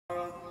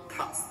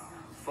task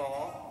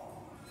for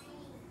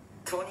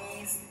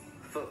Tony's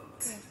food.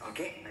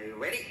 Okay, are you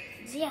ready?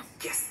 Yes.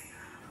 Yes.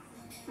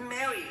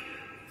 Mary,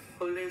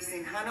 who lives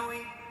in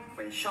Hanoi,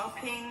 went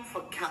shopping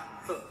for cat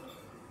food.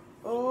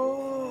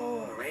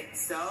 Oh. Alright,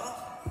 so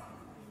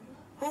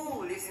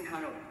who lives in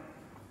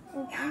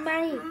Hanoi?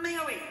 Mary.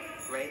 Mary,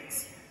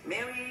 right?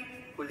 Mary,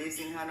 who lives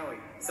in Hanoi.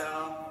 So,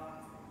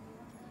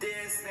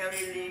 does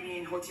Mary live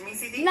in Ho Chi Minh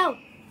City? No.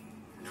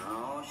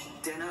 No, she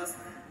does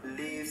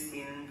live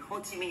in Ho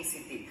Chi Minh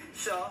City.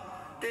 So,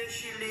 does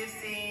she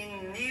live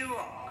in New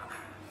York?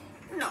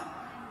 No.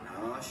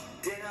 No,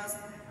 she does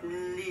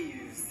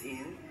live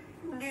in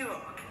New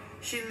York.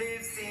 She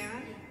lives in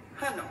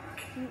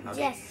Hanoi. Okay?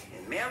 Yes.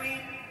 And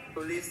Mary,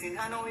 who lives in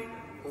Hanoi,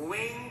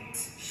 went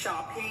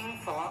shopping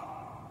for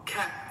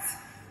cat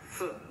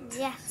food.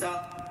 Yes. So,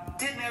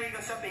 did Mary go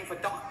shopping for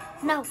dog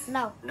food? No,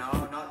 no. No,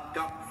 not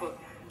dog food.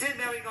 Did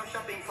Mary go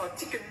shopping for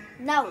chicken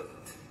No. food?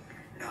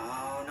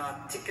 No,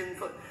 not chicken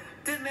food.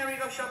 Did Mary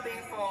go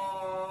shopping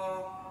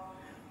for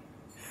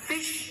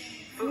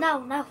fish food? No,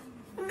 no.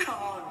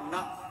 No,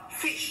 not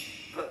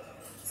fish food.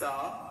 So,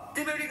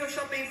 did Mary go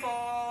shopping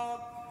for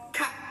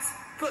cat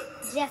food?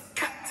 Yes.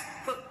 Cat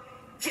food.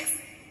 Yes.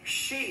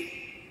 She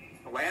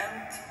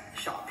went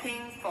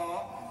shopping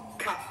for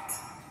cat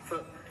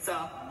food. So,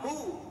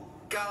 who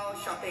go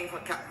shopping for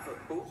cat food?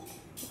 Who?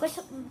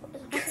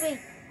 Yes.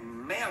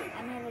 Mary.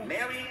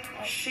 Mary,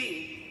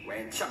 she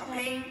went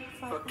shopping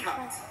for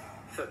cat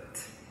food.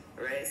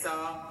 Right? So,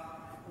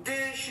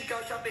 did she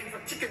go shopping for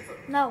chicken food?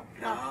 No.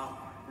 No,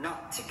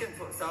 not chicken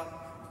food. So,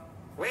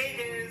 where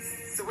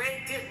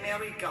did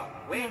Mary go?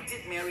 Where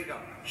did Mary go?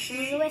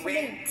 She went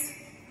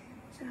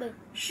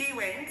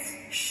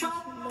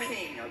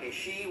shopping. Okay,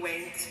 she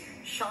went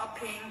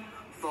shopping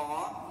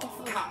for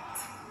cat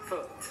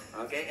food.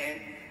 Okay,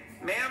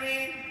 and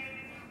Mary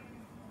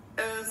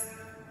is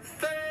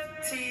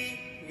 30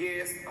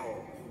 years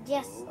old.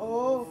 Yes.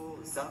 Oh.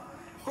 So,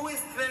 who is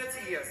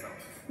 30 years old?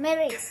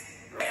 Mary. Yes,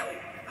 Mary.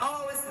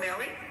 How old is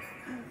Mary?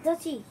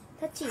 30.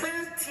 30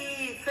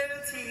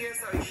 years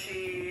old. Is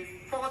she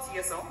 40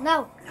 years old?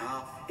 No.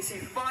 No. Is she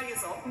 5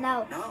 years old?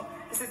 No. No.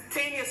 Is she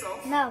 10 years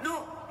old? No.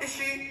 No. Is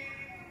she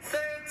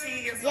 30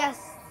 years old? Yes.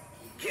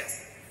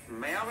 Yes.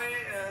 Mary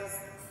is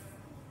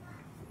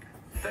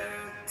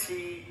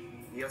 30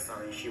 years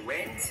old. She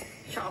went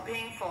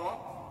shopping for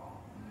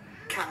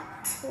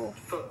cat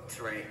food,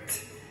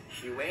 right?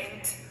 She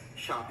went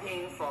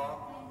shopping for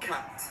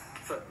cat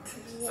food.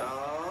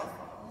 So,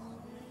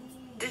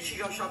 did she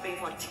go shopping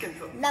for chicken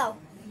food? No.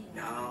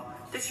 No.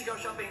 Did she go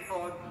shopping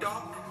for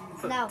dog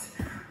food? No.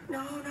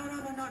 No,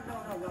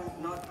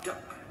 not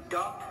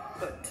dog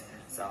food.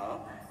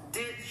 So,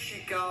 did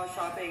she go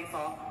shopping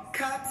for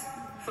cat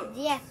food?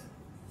 Yes.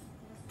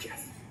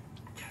 Yes.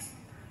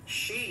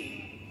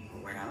 She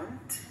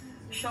went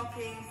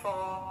shopping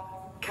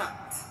for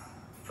cat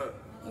food.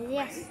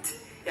 Yes. Right?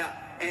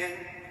 Yeah.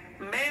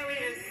 And Mary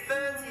is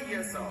 30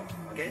 years old.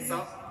 Okay,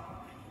 so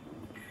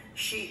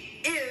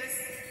she is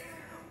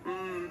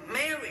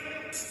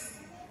married.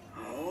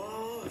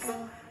 Oh,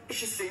 so is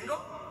she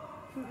single?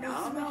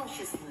 No,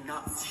 she's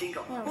not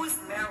single. No. Who is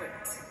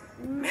married?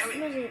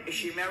 Married. Is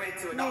she married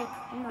to a dog?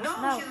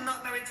 No, she's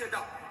not married to a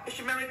dog. Is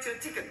she married to a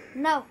chicken?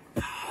 No.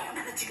 No,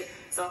 not a chicken.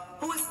 So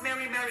who is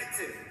Mary married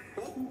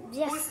to? Who?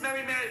 Yes. Who is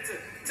Mary married to?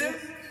 To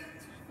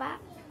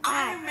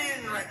Iron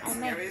Man, right?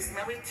 Mary is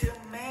married to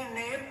a man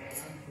named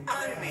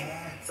Iron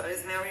Man. So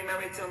is Mary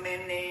married to a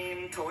man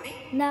named Tony?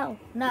 No.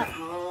 No,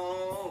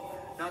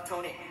 not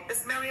Tony.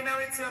 Is Mary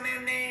married to a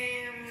man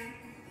named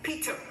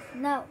Peter?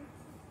 No.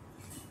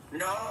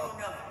 No.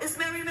 Is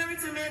Mary married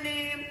to a man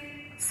named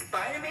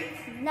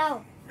Spider-Man?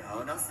 No.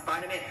 No, not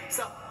Spider-Man.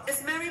 So,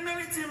 is Mary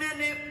married to a man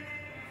named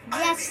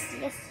Yes.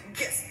 Iron Man?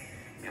 Yes.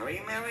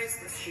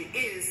 She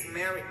is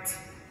married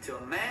to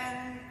a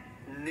man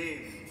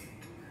named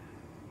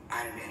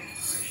Iron Man.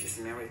 She's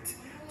married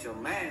to a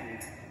man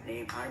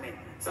named Iron Man.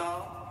 So,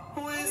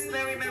 who is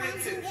Mary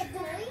married to?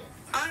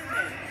 Iron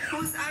Man.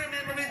 Who is Iron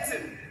Man married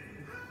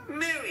to?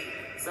 Mary.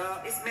 So,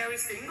 is Mary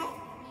single?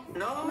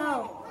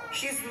 No.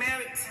 She's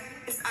married.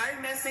 Is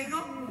Iron Man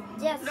single?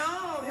 Yes.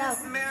 No,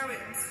 he's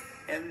married.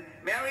 And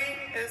Mary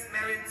is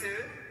married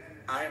to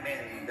Iron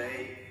Man.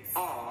 They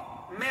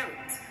are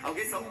married.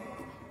 Okay, so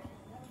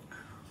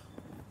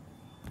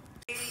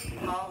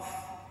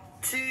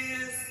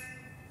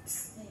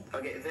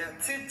there are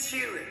two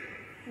children.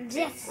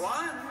 Yes.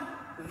 One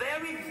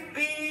very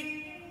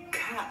big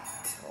cat.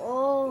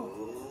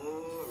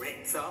 Oh.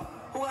 Right. So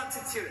who have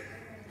two children?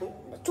 Who?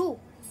 2.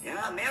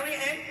 Yeah, Mary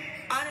and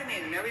Iron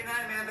Man. Mary and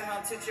Iron Man, they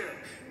have 2 children.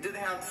 Do they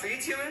have 3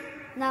 children?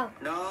 No.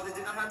 No, they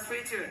do not have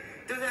 3 children.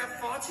 Do they have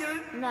 4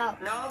 children? No.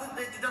 No,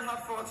 they do not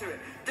have 4 children.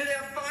 Do they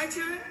have 5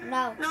 children?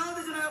 No. No,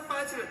 they do not have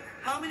 5 children.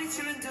 How many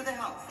children do they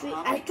have? 3.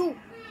 How many? 2.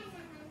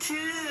 2.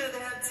 They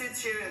have 2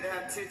 children. They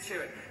have 2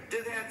 children.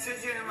 Do they have 2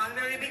 children? One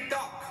very big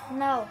dog.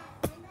 No.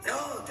 No.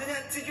 Do they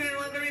have 2 children?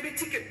 One very big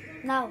chicken.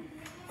 No.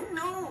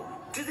 No.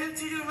 Do they have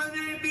 2 children? One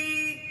very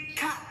big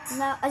cat.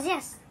 No.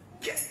 Yes.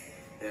 Yes.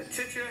 They have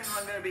 2 children.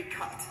 One very big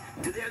cat.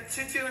 Do they have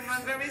 2 children?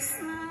 One very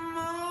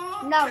small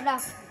No,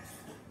 cat.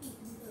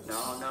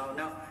 no.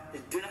 No.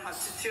 You do not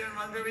have to turn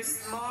one very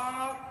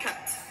small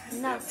cat. No.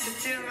 You have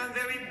to turn one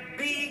very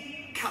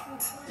big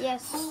cat.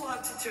 Yes. Who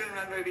have to turn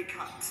one very big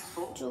cat?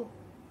 Who? 2.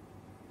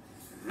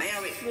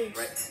 Mary. Me.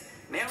 Right.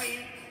 Mary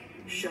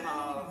should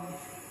have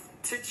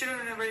to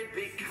turn a very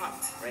big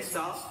cat. Right.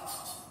 So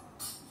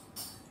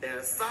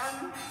their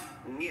son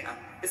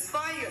is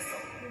 5 years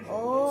old.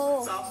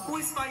 Oh. So who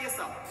is 5 years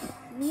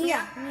old?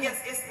 Nia.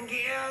 Yes, it's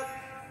near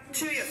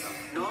 2 years old.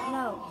 No.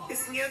 No.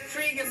 It's near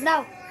 3 years old.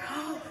 No.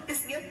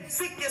 It's near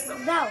 6 years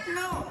old. No.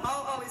 No.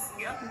 How old is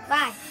near?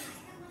 5.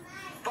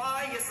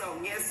 5 years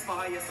old. Yes,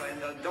 5 years old.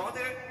 And the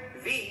daughter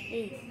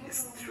V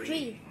is 3.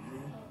 3.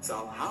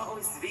 So how old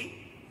is V?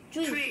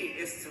 3. 3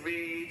 is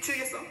 2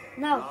 years old.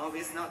 No. No,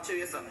 it's not 2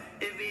 years old.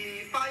 Is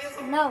V 5 years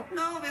old? No.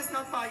 No, it's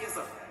not 5 years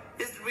old.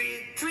 It's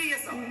V 3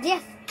 years old.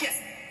 Yes. Yes.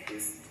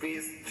 V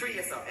is 3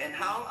 years old. And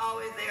how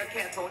old is their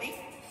cat, Tony?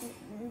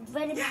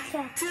 Very Yeah,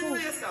 cat. 2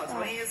 years old.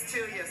 Tony is 2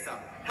 years old.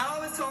 How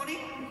old is Tony?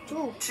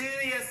 2. 2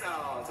 years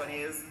old.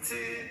 Tony is 2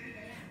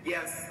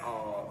 years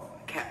old.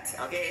 Cat.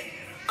 Okay.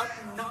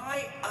 At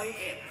 9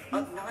 a.m.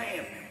 At 9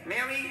 a.m.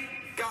 Mary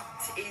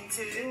got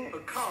into a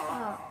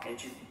car. And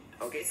she.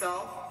 Okay. So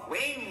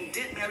when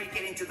did Mary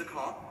get into the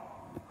car?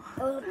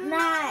 9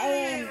 9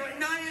 a.m.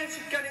 a.m.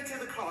 She got into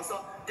the car.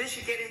 So did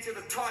she get into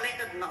the toilet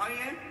at 9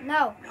 a.m.?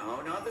 No.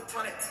 No, not the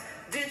toilet.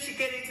 Did she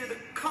get into the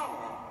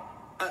car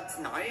at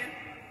 9 a.m.?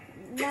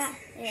 Yes,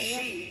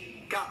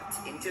 she got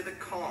into the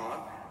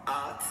car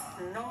at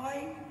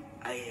 9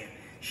 a.m.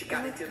 She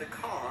got into the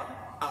car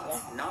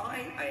at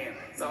 9 a.m.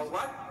 So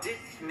what did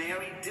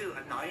Mary do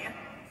at 9 a.m.?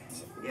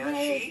 Yeah,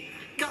 she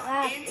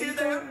got into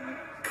the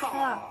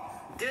car.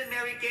 Did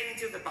Mary get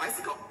into the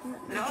bicycle?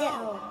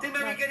 No. Did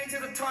Mary get into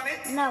the toilet?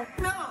 No.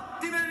 No.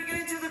 Did Mary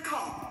get into the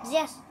car?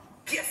 Yes.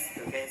 Yes.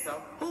 Okay,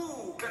 so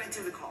who got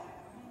into the car?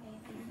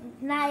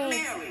 9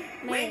 Mary.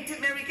 When did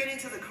Mary get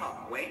into the car?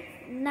 When?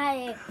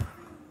 9 a.m.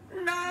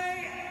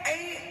 9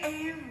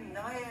 a.m. 9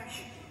 a.m.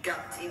 She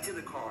got into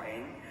the car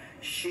and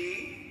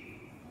she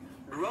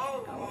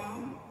drove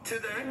to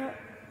the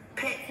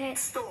pet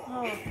store.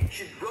 Okay?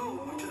 She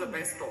drove to the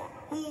pet store.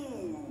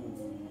 Who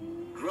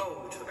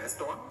drove to the pet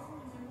store?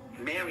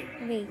 Mary.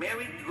 Me.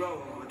 Mary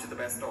drove to the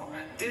pet store.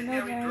 Did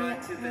Mary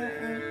drive to the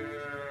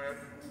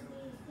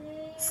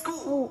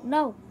school? Oh,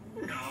 no.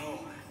 No.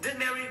 Did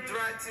Mary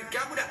drive to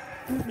Gamuda?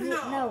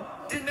 No.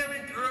 Did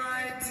Mary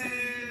drive to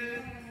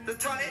the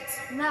toilet?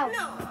 No.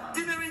 No.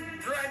 Did Mary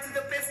drive to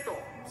the pet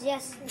store?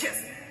 Yes. Yes.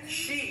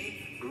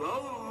 She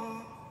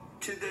drove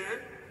to the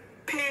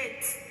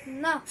pet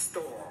No.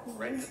 store.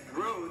 Right?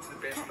 Drove to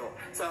the pet store.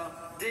 So,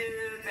 did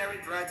Mary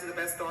drive to the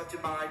pet store to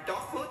buy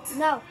dog food?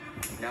 No.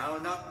 No,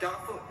 not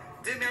dog food.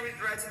 Did Mary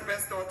drive to the pet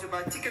store to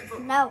buy chicken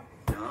food? No.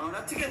 No,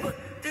 not chicken food.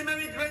 Did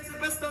Mary drive to the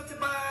pet store to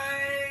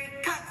buy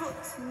cat food?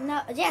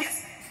 No.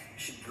 Yes.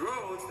 She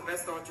drove to the pet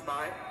store to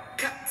buy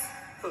cat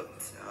food.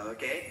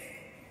 Okay.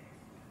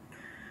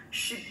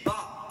 She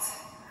bought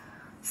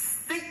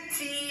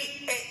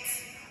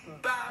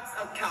 68 bags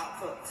of cat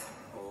food.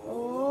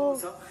 Oh.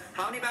 So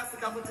how many bags of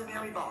cat food did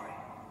Mary buy?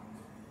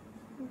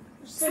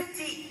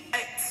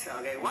 68.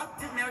 Okay. What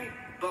did Mary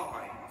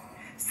buy?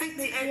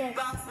 68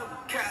 bags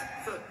of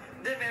cat food.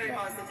 Did Mary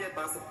buy 68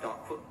 bags of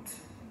dog food?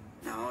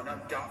 No,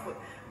 not dog food.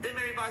 Did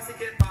Mary buy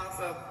 68 bags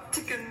of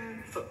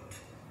chicken food?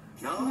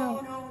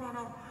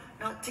 No.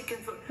 Not chicken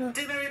food.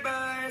 Did Mary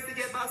buy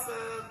 68 bags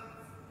of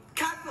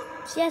cat food?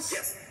 Yes.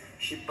 Yes.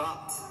 She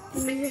bought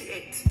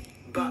 68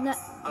 bags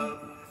of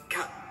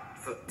cat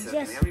food. So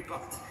Yes. Mary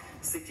bought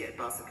 68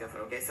 bags of cat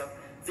food. Okay, so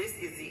this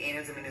is the end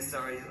of the mini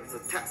story of the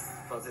test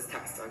for this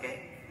test.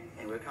 Okay,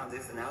 and we'll count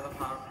this another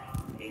part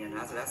in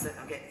another lesson.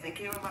 Okay, thank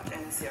you very much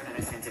and see you on the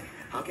next time.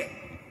 Okay,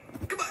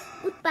 goodbye.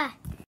 Goodbye.